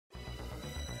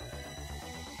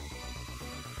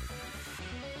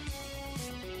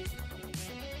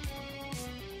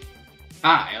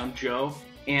Hi, I'm Joe,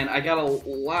 and I got a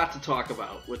lot to talk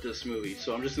about with this movie,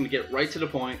 so I'm just going to get right to the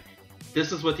point.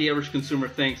 This is what the average consumer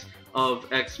thinks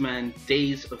of X-Men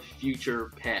Days of Future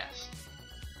Past.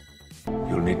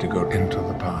 You'll need to go into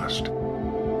the past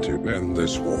to end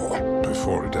this war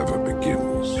before it ever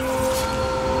begins.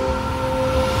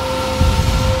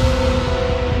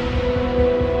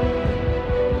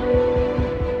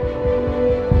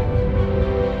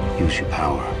 Use your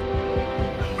power.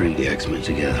 Bring the X-Men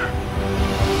together.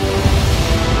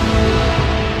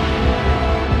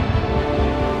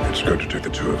 It's going to take the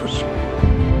two of us,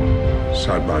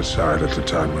 side by side at a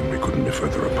time when we couldn't be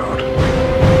further apart.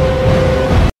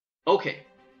 Okay,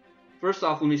 first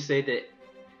off, let me say that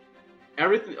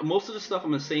most of the stuff I'm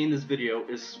going to say in this video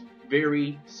is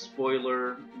very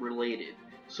spoiler related.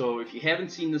 So if you haven't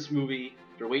seen this movie,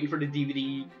 if you're waiting for the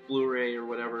DVD, Blu-ray, or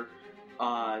whatever,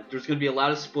 there's going to be a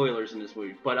lot of spoilers in this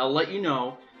movie. But I'll let you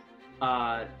know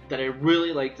that I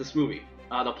really like this movie.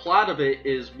 The plot of it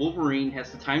is Wolverine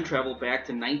has to time travel back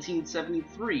to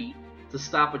 1973 to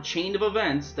stop a chain of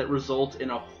events that result in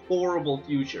a horrible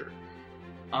future.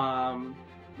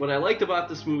 What I liked about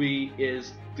this movie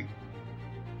is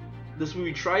this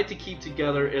movie tried to keep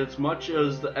together as much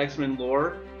as the X-Men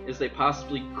lore as they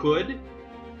possibly could.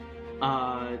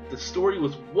 The story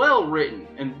was well written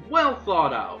and well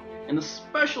thought out, and the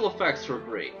special effects were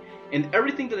great. And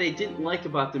everything that I didn't like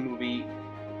about the movie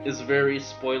is very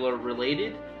spoiler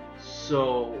related,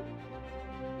 so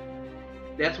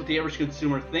that's what the average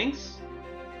consumer thinks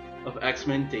of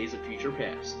X-Men Days of Future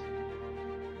Past.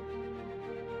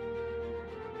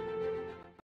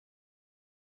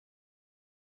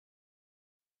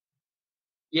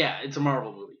 Yeah, it's a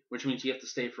Marvel movie, which means you have to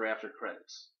stay for after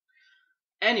credits.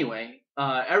 Anyway,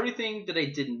 everything that I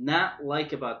did not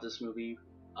like about this movie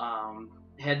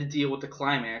had to deal with the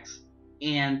climax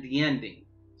and the ending.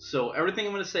 So everything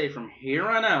I'm going to say from here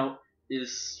on out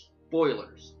is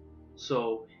spoilers.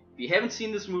 So if you haven't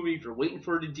seen this movie, if you're waiting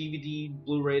for the DVD,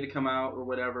 Blu-ray to come out or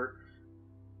whatever,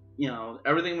 you know,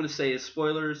 everything I'm going to say is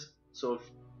spoilers. So if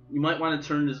you might want to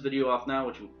turn this video off now,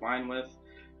 which I'm fine with.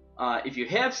 If you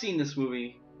have seen this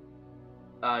movie,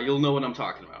 you'll know what I'm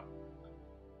talking about.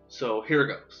 So here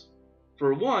goes.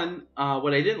 For one,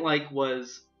 what I didn't like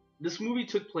was this movie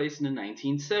took place in the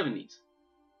 1970s.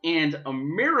 And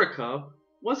America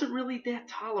wasn't really that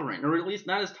tolerant, or at least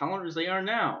not as tolerant as they are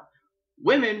now.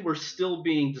 Women were still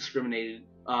being discriminated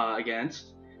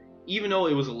against, even though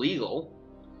it was illegal.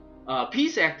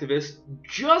 Peace activists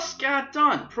just got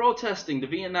done protesting the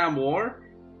Vietnam War,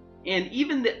 and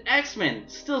even the X-Men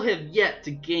still have yet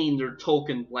to gain their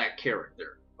token black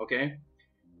character, okay?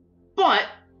 But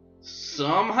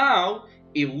somehow,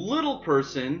 a little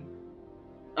person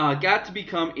got to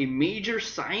become a major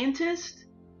scientist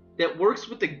that works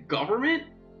with the government.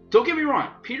 Don't get me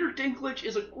wrong, Peter Dinklage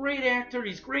is a great actor.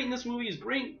 He's great in this movie. He's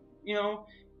great, you know.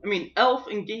 I mean, Elf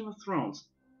in Game of Thrones.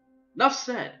 Enough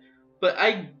said. But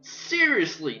I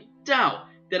seriously doubt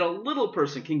that a little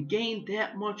person can gain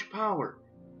that much power.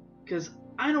 Because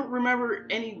I don't remember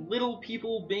any little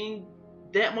people being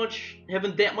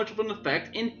having that much of an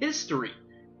effect in history.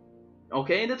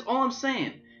 Okay, that's all I'm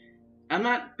saying. I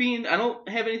don't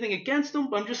have anything against them,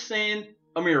 but I'm just saying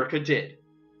America did.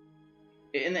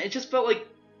 And it just felt like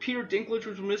Peter Dinklage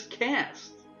was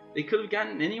miscast. They could have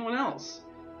gotten anyone else.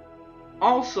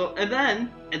 Also, and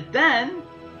then,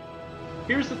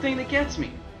 here's the thing that gets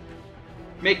me.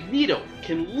 Magneto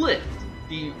can lift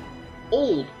the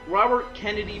old Robert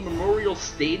Kennedy Memorial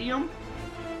Stadium,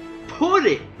 put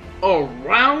it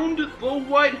around the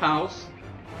White House,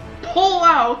 pull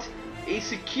out a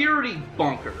security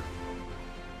bunker.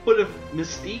 But if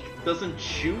Mystique doesn't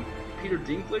shoot Peter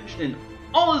Dinklage, then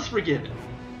all is forgiven.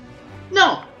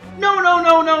 No!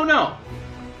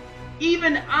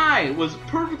 Even I was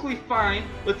perfectly fine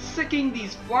with sicking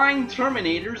these flying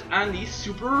Terminators on these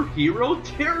superhero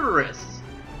terrorists.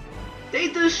 They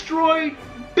destroyed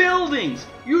buildings.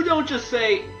 You don't just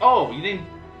say, oh, you didn't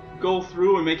go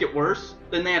through and make it worse?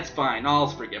 Then that's fine.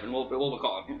 All's forgiven. We'll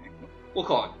call it. We'll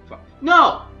call it fine.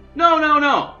 No!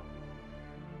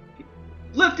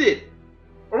 Lift it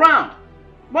around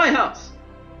White House.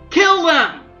 Kill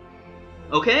them!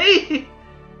 Okay?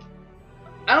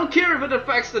 I don't care if it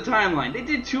affects the timeline. They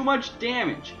did too much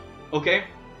damage. Okay?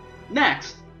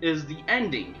 Next is the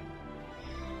ending.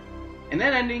 And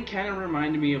that ending kind of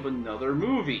reminded me of another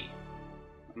movie.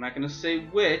 I'm not going to say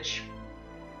which,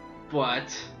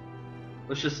 but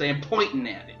let's just say I'm pointing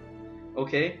at it.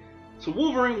 Okay? So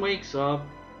Wolverine wakes up.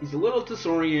 He's a little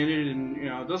disoriented and, you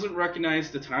know, doesn't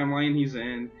recognize the timeline he's in.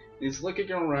 And he's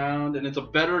looking around, and it's a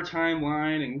better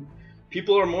timeline, and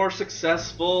people are more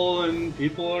successful, and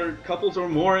couples are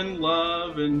more in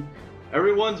love, and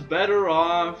everyone's better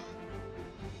off.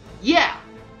 Yeah.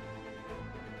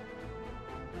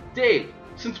 Dave,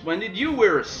 since when did you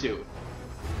wear a suit?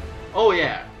 Oh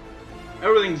yeah.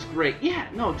 Everything's great. Yeah,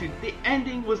 no, dude, the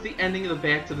ending was the ending of the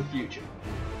Back to the Future.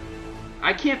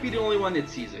 I can't be the only one that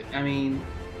sees it. I mean,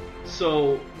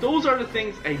 so those are the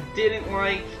things I didn't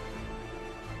like.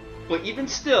 But even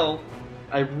still,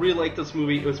 I really like this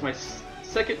movie. It was my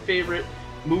second favorite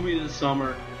movie of the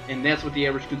summer, and that's what the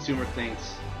average consumer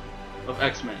thinks of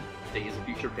X-Men: Days of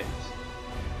Future Past.